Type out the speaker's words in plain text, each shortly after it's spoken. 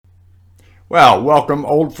Well, welcome,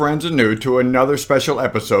 old friends and new, to another special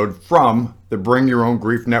episode from the Bring Your Own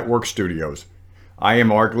Grief Network studios. I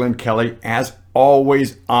am R. Glenn Kelly, as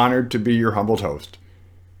always honored to be your humbled host.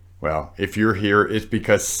 Well, if you're here, it's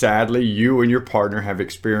because sadly you and your partner have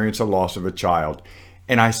experienced a loss of a child.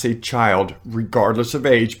 And I say child regardless of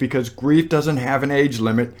age because grief doesn't have an age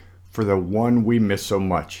limit for the one we miss so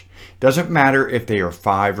much. Doesn't matter if they are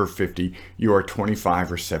 5 or 50, you are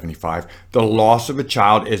 25 or 75. The loss of a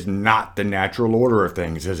child is not the natural order of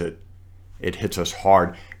things, is it? It hits us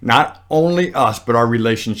hard. Not only us, but our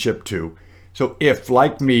relationship too. So if,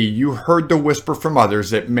 like me, you heard the whisper from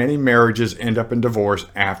others that many marriages end up in divorce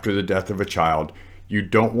after the death of a child, you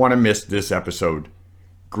don't want to miss this episode.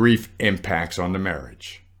 Grief impacts on the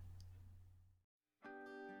marriage.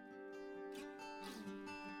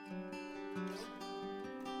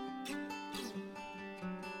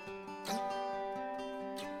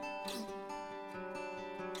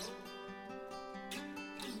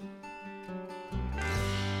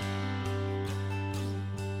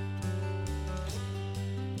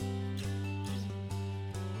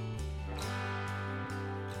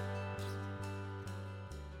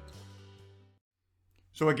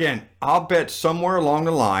 So again, I'll bet somewhere along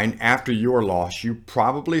the line after your loss, you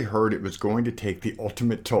probably heard it was going to take the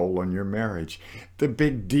ultimate toll on your marriage. The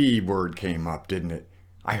big D word came up, didn't it?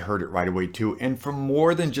 I heard it right away too, and from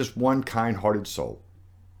more than just one kind-hearted soul.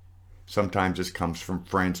 Sometimes this comes from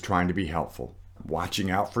friends trying to be helpful,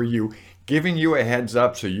 watching out for you, giving you a heads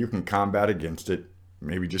up so you can combat against it.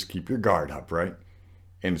 Maybe just keep your guard up, right?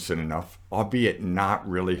 Innocent enough, albeit not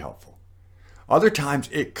really helpful. Other times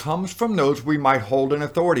it comes from those we might hold in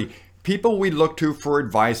authority, people we look to for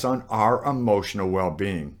advice on our emotional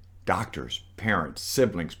well-being. Doctors, parents,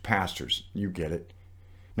 siblings, pastors, you get it.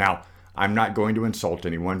 Now, I'm not going to insult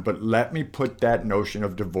anyone, but let me put that notion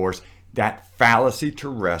of divorce, that fallacy to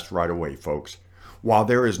rest right away, folks. While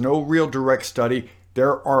there is no real direct study,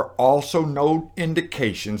 there are also no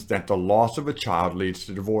indications that the loss of a child leads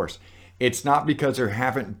to divorce. It's not because there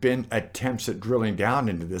haven't been attempts at drilling down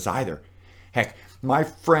into this either. Heck, my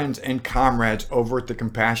friends and comrades over at the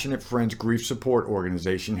Compassionate Friends Grief Support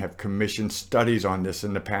Organization have commissioned studies on this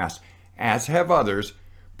in the past, as have others,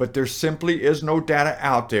 but there simply is no data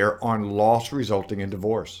out there on loss resulting in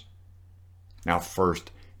divorce. Now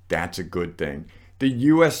first, that's a good thing. The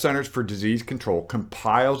U.S. Centers for Disease Control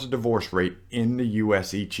compiles the divorce rate in the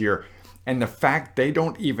U.S. each year, and the fact they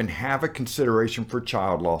don't even have a consideration for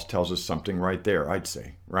child loss tells us something right there, I'd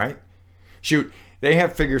say, right? Shoot, they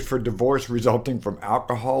have figures for divorce resulting from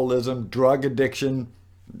alcoholism, drug addiction,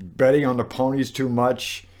 betting on the ponies too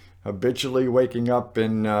much, habitually waking up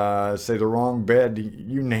in, say, the wrong bed,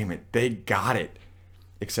 you name it. They got it,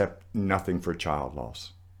 except nothing for child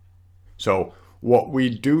loss. So what we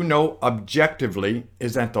do know objectively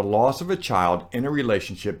is that the loss of a child in a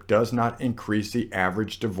relationship does not increase the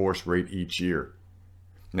average divorce rate each year.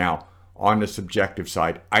 Now, on the subjective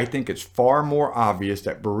side, I think it's far more obvious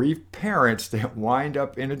that bereaved parents that wind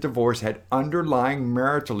up in a divorce had underlying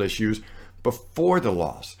marital issues before the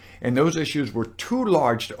loss, and those issues were too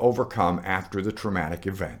large to overcome after the traumatic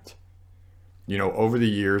event. You know, over the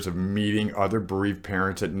years of meeting other bereaved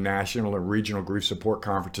parents at national and regional grief support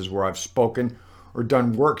conferences where I've spoken or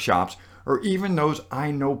done workshops, or even those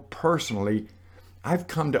I know personally, I've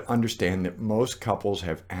come to understand that most couples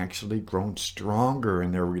have actually grown stronger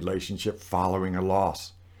in their relationship following a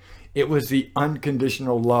loss. It was the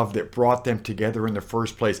unconditional love that brought them together in the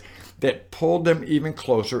first place, that pulled them even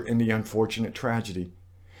closer in the unfortunate tragedy.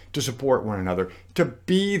 To support one another, to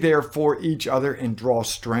be there for each other and draw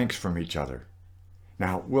strength from each other.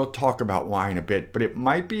 Now, we'll talk about why in a bit, but it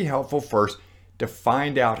might be helpful first to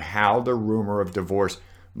find out how the rumor of divorce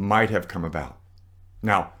might have come about.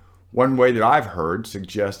 Now, one way that I've heard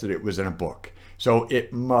suggests that it was in a book. So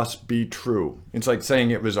it must be true. It's like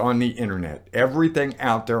saying it was on the internet. Everything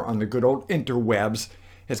out there on the good old interwebs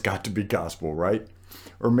has got to be gospel, right?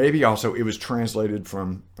 Or maybe also it was translated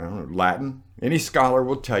from, I don't know, Latin. Any scholar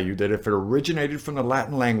will tell you that if it originated from the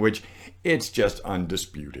Latin language, it's just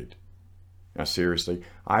undisputed. Now seriously,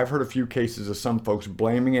 I've heard a few cases of some folks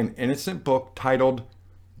blaming an innocent book titled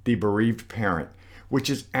The Bereaved Parent, which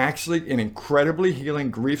is actually an incredibly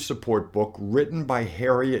healing grief support book written by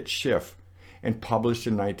Harriet Schiff and published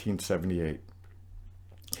in 1978.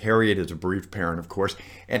 Harriet is a bereaved parent, of course,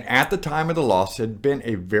 and at the time of the loss had been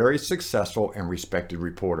a very successful and respected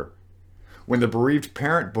reporter. When the Bereaved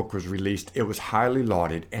Parent book was released, it was highly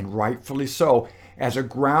lauded, and rightfully so, as a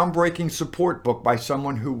groundbreaking support book by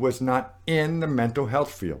someone who was not in the mental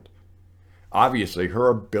health field. Obviously, her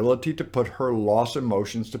ability to put her loss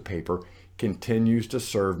emotions to paper continues to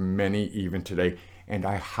serve many even today, and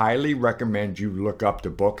I highly recommend you look up the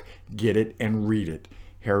book, get it, and read it.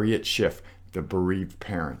 Harriet Schiff, The Bereaved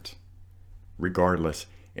Parent. Regardless,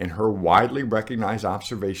 in her widely recognized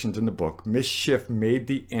observations in the book, Miss Schiff made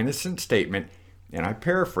the innocent statement, and I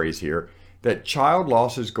paraphrase here, that child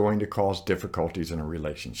loss is going to cause difficulties in a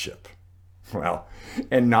relationship. Well,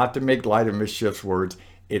 and not to make light of Miss Schiff's words,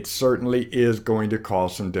 it certainly is going to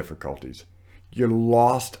cause some difficulties. You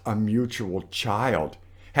lost a mutual child.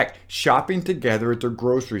 Heck, shopping together at the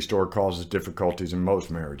grocery store causes difficulties in most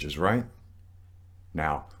marriages, right?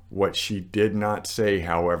 Now, what she did not say,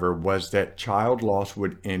 however, was that child loss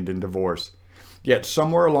would end in divorce. Yet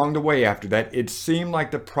somewhere along the way after that, it seemed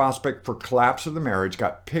like the prospect for collapse of the marriage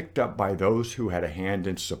got picked up by those who had a hand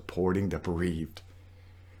in supporting the bereaved.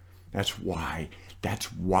 That's why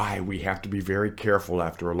we have to be very careful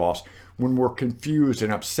after a loss, when we're confused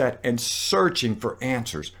and upset and searching for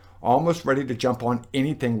answers, almost ready to jump on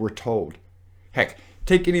anything we're told. Heck,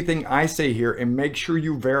 take anything I say here and make sure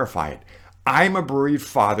you verify it. I'm a bereaved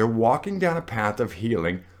father walking down a path of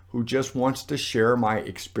healing who just wants to share my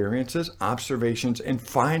experiences, observations, and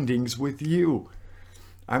findings with you.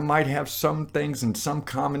 I might have some things and some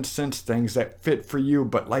common sense things that fit for you,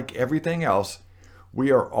 but like everything else,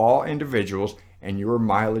 we are all individuals and your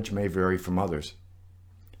mileage may vary from others.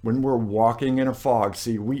 When we're walking in a fog,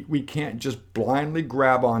 see, we can't just blindly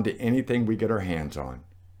grab onto anything we get our hands on.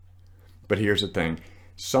 But here's the thing.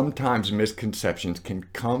 Sometimes misconceptions can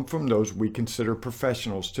come from those we consider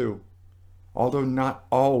professionals too, although not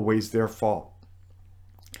always their fault.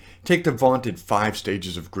 Take the vaunted 5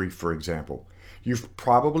 stages of grief, for example. You've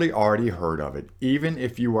probably already heard of it, even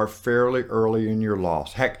if you are fairly early in your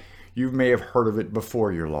loss. Heck, you may have heard of it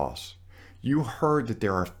before your loss. You heard that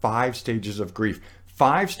there are 5 stages of grief.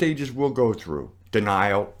 5 stages we'll go through: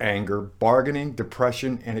 denial, anger, bargaining,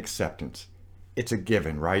 depression, and acceptance. It's a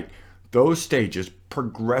given, right? Those stages,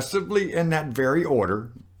 progressively in that very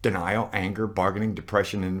order, denial, anger, bargaining,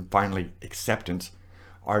 depression, and finally acceptance,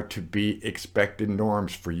 are to be expected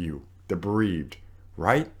norms for you, the bereaved,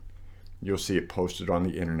 right? You'll see it posted on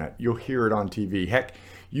the internet. You'll hear it on TV. Heck,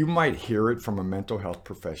 you might hear it from a mental health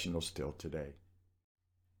professional still today.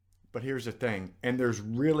 But here's the thing, and there's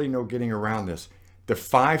really no getting around this. The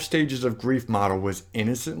 5 stages of grief model was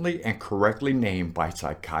innocently and correctly named by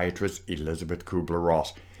psychiatrist Elisabeth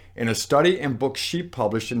Kubler-Ross in a study and book she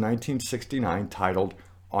published in 1969 titled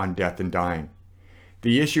On Death and Dying.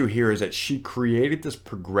 The issue here is that she created this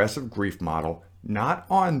progressive grief model not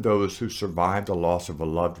on those who survived the loss of a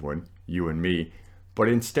loved one, you and me, but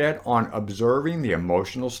instead on observing the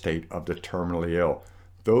emotional state of the terminally ill,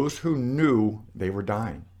 those who knew they were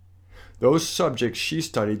dying. Those subjects she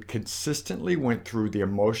studied consistently went through the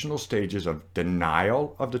emotional stages of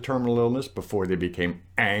denial of the terminal illness before they became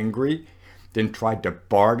angry, then tried to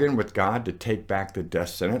bargain with God to take back the death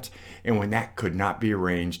sentence, and when that could not be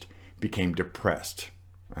arranged, became depressed.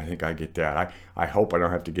 I think I get that. I hope I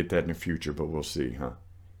don't have to get that in the future, but we'll see, huh?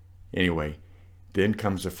 Anyway, then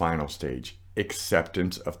comes the final stage,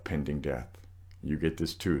 acceptance of pending death. You get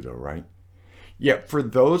this too, though, right? Yet for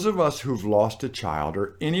those of us who've lost a child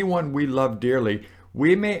or anyone we love dearly,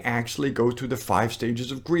 we may actually go through the 5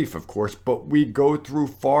 stages of grief, of course, but we go through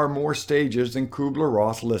far more stages than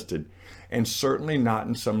Kubler-Ross listed, and certainly not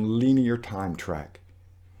in some linear time track.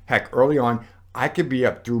 Heck, early on, I could be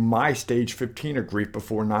up through my stage 15 of grief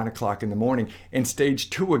before 9 o'clock in the morning, and stage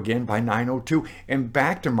 2 again by 9:02, and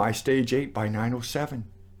back to my stage 8 by 9:07.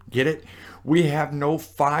 Get it? We have no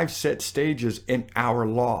 5 set stages in our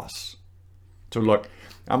loss. So look,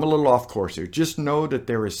 I'm a little off course here. Just know that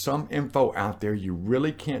there is some info out there you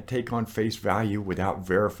really can't take on face value without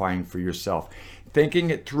verifying for yourself, thinking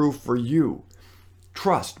it through for you.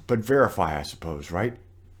 Trust, but verify, I suppose, right?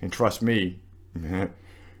 And trust me,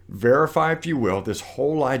 verify, if you will, this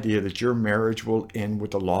whole idea that your marriage will end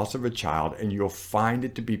with the loss of a child and you'll find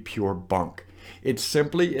it to be pure bunk. It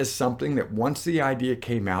simply is something that once the idea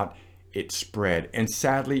came out, it spread and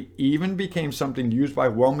sadly even became something used by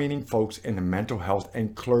well-meaning folks in the mental health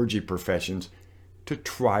and clergy professions to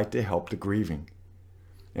try to help the grieving.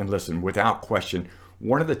 And listen, without question,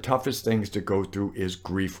 one of the toughest things to go through is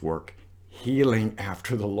grief work, healing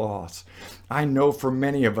after the loss. I know for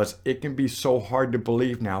many of us it can be so hard to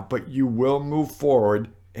believe now, but you will move forward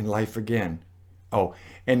in life again. Oh,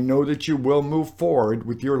 and know that you will move forward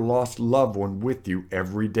with your lost loved one with you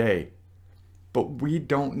every day. But we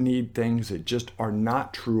don't need things that just are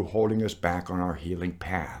not true holding us back on our healing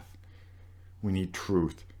path. We need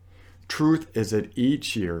truth. Truth is that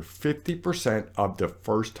each year, 50% of the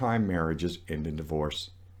first-time marriages end in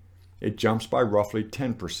divorce. It jumps by roughly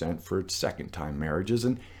 10% for its second-time marriages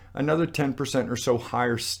and another 10% or so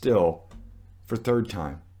higher still for third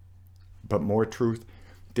time. But more truth,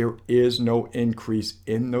 there is no increase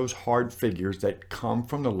in those hard figures that come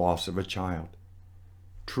from the loss of a child.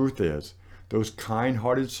 Truth is, those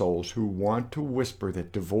kind-hearted souls who want to whisper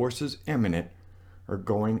that divorce is imminent are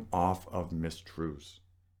going off of mistruths.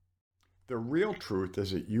 The real truth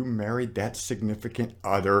is that you married that significant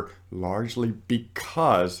other largely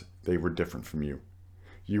because they were different from you.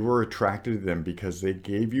 You were attracted to them because they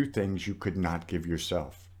gave you things you could not give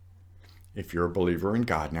yourself. If you're a believer in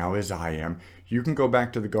God now, as I am, you can go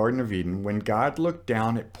back to the Garden of Eden when God looked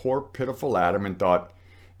down at poor, pitiful Adam and thought,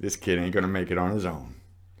 this kid ain't going to make it on his own.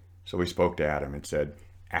 So he spoke to Adam and said,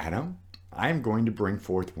 Adam, I am going to bring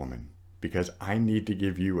forth woman because I need to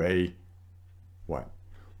give you a what?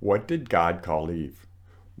 What did God call Eve?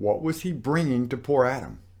 What was he bringing to poor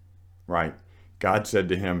Adam? Right. God said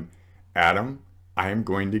to him, Adam, I am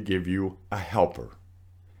going to give you a helper.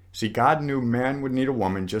 See, God knew man would need a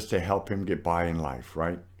woman just to help him get by in life,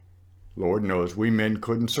 right? Lord knows we men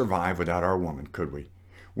couldn't survive without our woman, could we?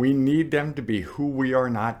 We need them to be who we are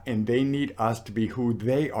not, and they need us to be who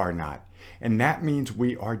they are not. And that means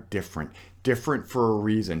we are different. Different for a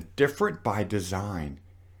reason. Different by design.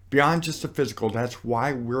 Beyond just the physical, that's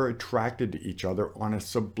why we're attracted to each other on a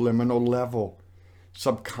subliminal level.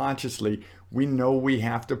 Subconsciously, we know we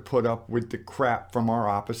have to put up with the crap from our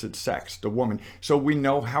opposite sex, the woman, so we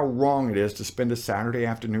know how wrong it is to spend a Saturday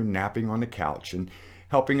afternoon napping on the couch and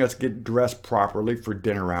helping us get dressed properly for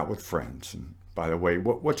dinner out with friends. And by the way,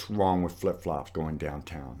 what's wrong with flip-flops going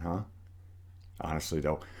downtown, huh? Honestly,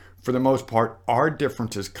 though, for the most part, our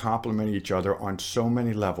differences complement each other on so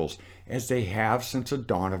many levels, as they have since the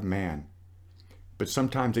dawn of man. But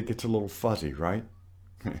sometimes it gets a little fuzzy, right?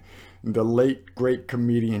 The late, great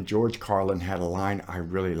comedian George Carlin had a line I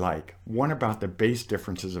really like, one about the base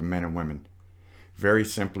differences of men and women. Very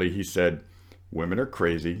simply, he said, women are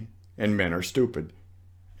crazy and men are stupid.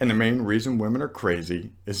 And the main reason women are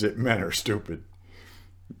crazy is that men are stupid.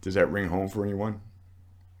 Does that ring home for anyone?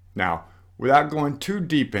 Now, without going too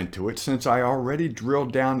deep into it, since I already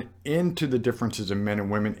drilled down into the differences in men and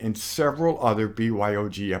women in several other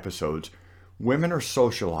BYOG episodes, women are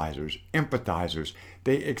socializers, empathizers.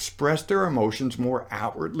 They express their emotions more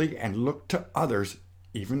outwardly and look to others,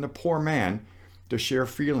 even the poor man, to share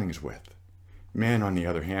feelings with. Men, on the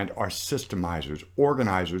other hand, are systemizers,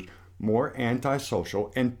 organizers, more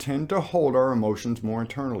antisocial, and tend to hold our emotions more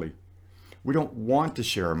internally. We don't want to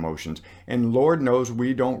share emotions, and Lord knows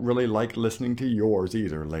we don't really like listening to yours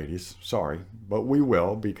either, ladies. Sorry, but we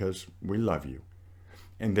will because we love you.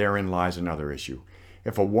 And therein lies another issue.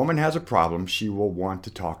 If a woman has a problem, she will want to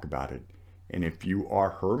talk about it. And if you are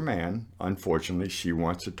her man, unfortunately, she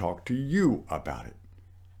wants to talk to you about it.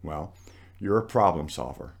 Well, you're a problem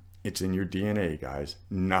solver. It's in your DNA, guys.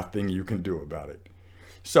 Nothing you can do about it.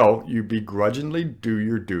 So you begrudgingly do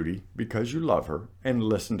your duty because you love her and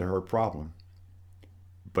listen to her problem.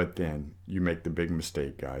 But then you make the big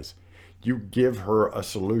mistake, guys. You give her a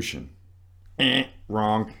solution.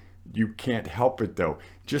 Wrong. You can't help it, though.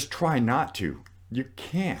 Just try not to. You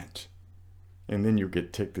can't. And then you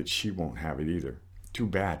get ticked that she won't have it either. Too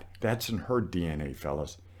bad. That's in her DNA,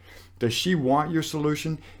 fellas. Does she want your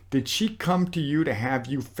solution? Did she come to you to have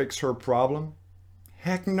you fix her problem?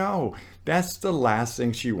 Heck no. That's the last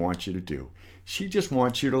thing she wants you to do. She just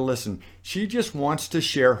wants you to listen. She just wants to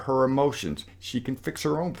share her emotions. She can fix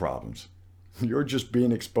her own problems. You're just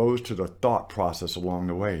being exposed to the thought process along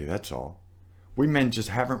the way, that's all. We men just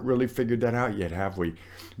haven't really figured that out yet, have we?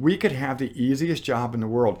 We could have the easiest job in the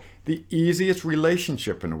world, the easiest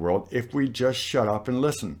relationship in the world, if we just shut up and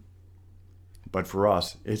listen. But for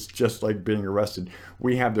us, it's just like being arrested.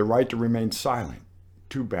 We have the right to remain silent.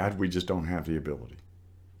 Too bad we just don't have the ability.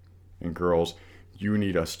 And girls, you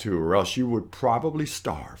need us too, or else you would probably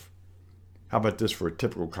starve. How about this for a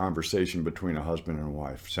typical conversation between a husband and a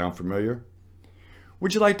wife? Sound familiar?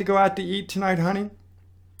 Would you like to go out to eat tonight, honey?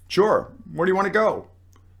 Sure. Where do you want to go?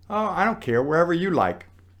 Oh, I don't care. Wherever you like.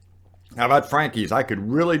 How about Frankie's? I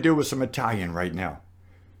could really do with some Italian right now.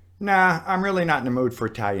 Nah, I'm really not in the mood for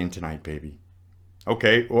Italian tonight, baby.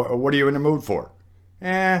 Okay, what are you in the mood for?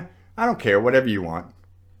 I don't care. Whatever you want.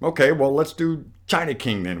 Okay, well, let's do China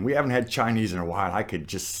King then. We haven't had Chinese in a while. I could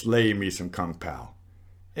just slay me some Kung Pao.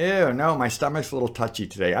 Ew, no, my stomach's a little touchy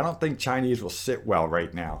today. I don't think Chinese will sit well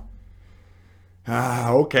right now.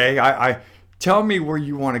 Okay, I tell me where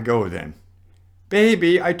you want to go then.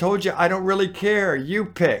 Baby, I told you I don't really care. You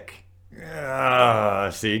pick.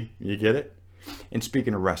 See, you get it? And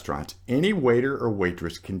speaking of restaurants, any waiter or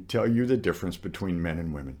waitress can tell you the difference between men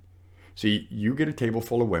and women. See, you get a table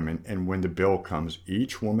full of women, and when the bill comes,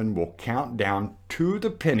 each woman will count down to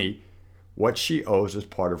the penny what she owes as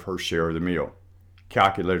part of her share of the meal.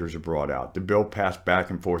 Calculators are brought out. The bill passed back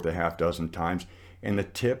and forth a half dozen times, and the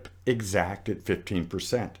tip exact at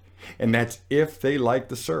 15%. And that's if they like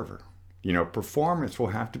the server. Performance will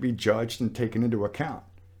have to be judged and taken into account.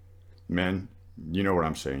 Men, you know what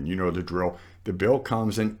I'm saying. You know the drill. The bill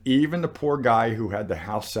comes, and even the poor guy who had the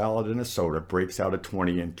house salad and a soda breaks out a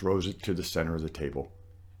 20 and throws it to the center of the table.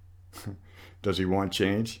 Does he want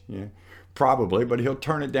change? Yeah, probably, but he'll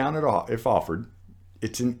turn it down if offered.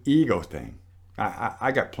 It's an ego thing.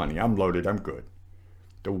 I got plenty. I'm loaded. I'm good.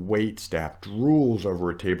 The wait staff drools over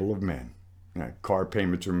a table of men. Car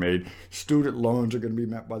payments are made. Student loans are going to be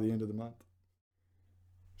met by the end of the month.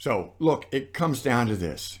 So, look, it comes down to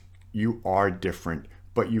this. You are different,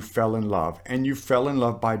 but you fell in love. And you fell in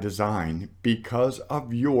love by design because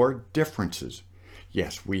of your differences.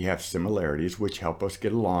 Yes, we have similarities which help us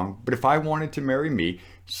get along. But if I wanted to marry me,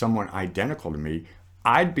 someone identical to me,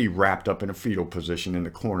 I'd be wrapped up in a fetal position in the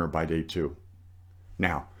corner by day 2.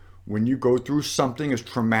 Now, when you go through something as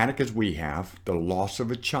traumatic as we have, the loss of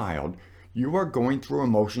a child, you are going through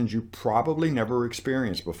emotions you probably never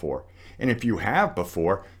experienced before. And if you have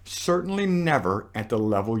before, certainly never at the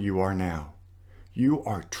level you are now. You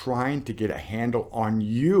are trying to get a handle on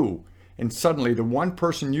you. And suddenly the one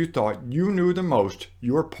person you thought you knew the most,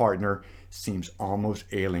 your partner, seems almost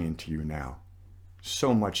alien to you now.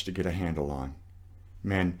 So much to get a handle on.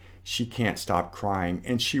 Men, she can't stop crying,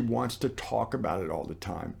 and she wants to talk about it all the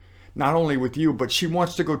time. Not only with you, but she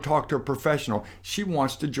wants to go talk to a professional. She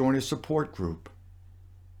wants to join a support group.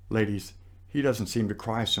 Ladies, he doesn't seem to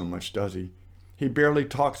cry so much, does he? He barely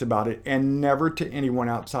talks about it, and never to anyone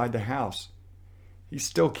outside the house. He's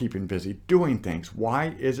still keeping busy, doing things.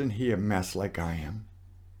 Why isn't he a mess like I am?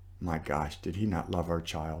 My gosh, did he not love our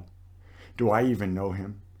child? Do I even know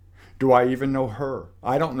him? Do I even know her?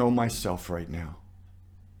 I don't know myself right now.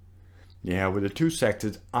 Yeah, with the two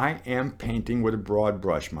sexes, I am painting with a broad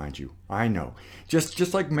brush, mind you. I know.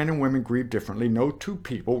 Just like men and women grieve differently, no two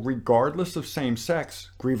people, regardless of same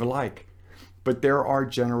sex, grieve alike. But there are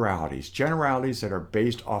generalities that are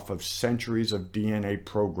based off of centuries of DNA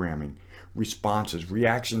programming, responses,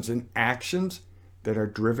 reactions, and actions that are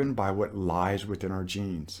driven by what lies within our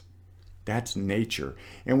genes. That's nature.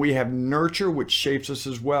 And we have nurture, which shapes us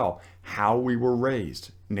as well, how we were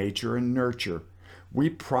raised, nature and nurture. We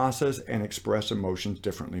process and express emotions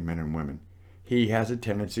differently, men and women. He has a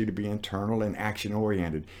tendency to be internal and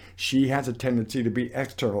action-oriented. She has a tendency to be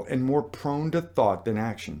external and more prone to thought than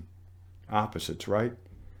action. Opposites, right?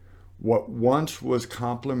 What once was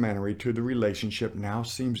complementary to the relationship now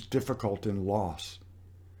seems difficult in loss.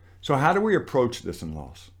 So how do we approach this in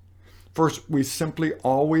loss? First, we simply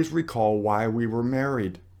always recall why we were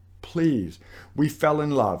married. Please, we fell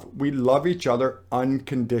in love. We love each other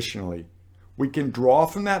unconditionally. We can draw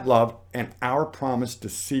from that love and our promise to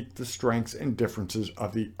seek the strengths and differences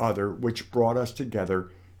of the other, which brought us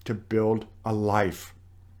together to build a life,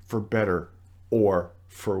 for better or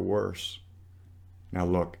for worse. Now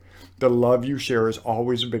look, the love you share is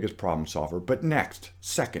always the biggest problem solver. But next,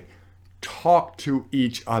 second, talk to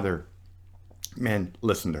each other. Men,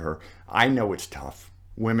 listen to her. I know it's tough.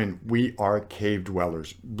 Women, we are cave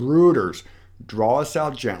dwellers, brooders. Draw us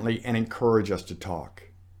out gently and encourage us to talk.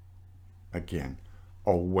 Again,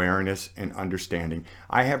 awareness and understanding.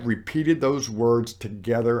 I have repeated those words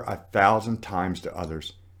together 1,000 times to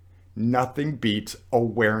others. Nothing beats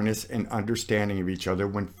awareness and understanding of each other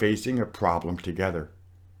when facing a problem together.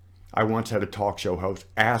 I once had a talk show host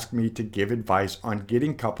ask me to give advice on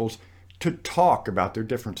getting couples to talk about their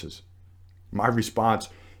differences. My response,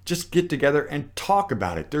 just get together and talk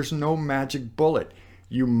about it. There's no magic bullet.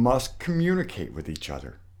 You must communicate with each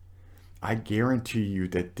other. I guarantee you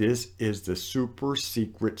that this is the super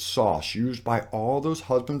secret sauce used by all those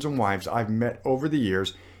husbands and wives I've met over the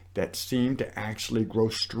years that seem to actually grow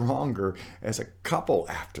stronger as a couple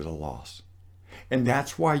after the loss. And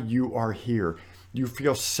that's why you are here. You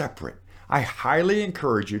feel separate. I highly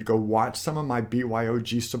encourage you to go watch some of my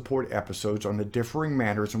BYOG support episodes on the differing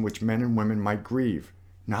manners in which men and women might grieve.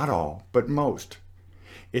 Not all, but most.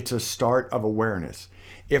 It's a start of awareness.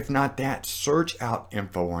 If not that, search out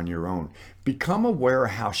info on your own. Become aware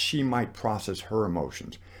of how she might process her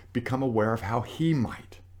emotions. Become aware of how he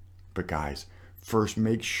might. But guys, first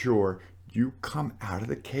make sure you come out of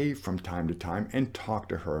the cave from time to time and talk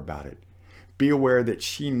to her about it. Be aware that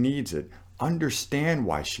she needs it. Understand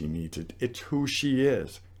why she needs it. It's who she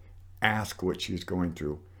is. Ask what she's going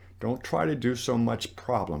through. Don't try to do so much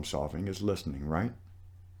problem solving as listening, right?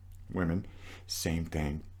 Women, same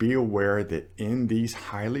thing. Be aware that in these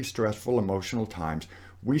highly stressful emotional times,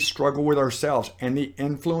 we struggle with ourselves and the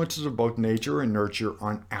influences of both nature and nurture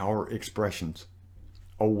on our expressions.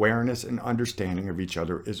 awareness and understanding of each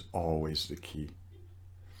other is always the key.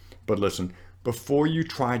 But listen, before you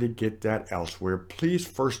try to get that elsewhere, please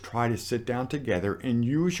first try to sit down together and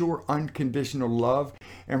use your unconditional love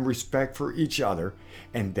and respect for each other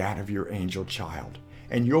and that of your angel child.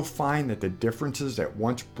 And you'll find that the differences that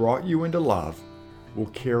once brought you into love will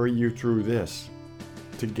carry you through this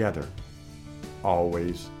together,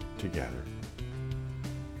 always together.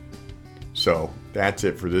 So that's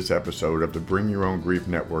it for this episode of the Bring Your Own Grief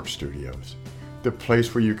Network Studios, the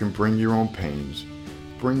place where you can bring your own pains,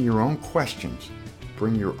 bring your own questions,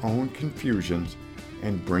 bring your own confusions,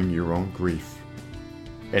 and bring your own grief.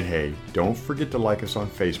 And hey, don't forget to like us on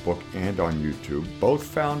Facebook and on YouTube, both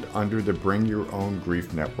found under the Bring Your Own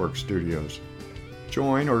Grief Network Studios.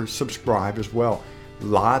 Join or subscribe as well.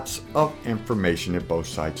 Lots of information at both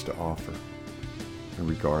sites to offer. And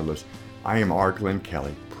regardless, I am R. Glenn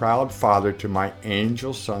Kelly, proud father to my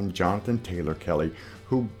angel son Jonathan Taylor Kelly,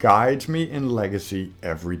 who guides me in legacy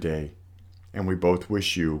every day. And we both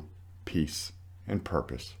wish you peace and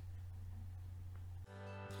purpose.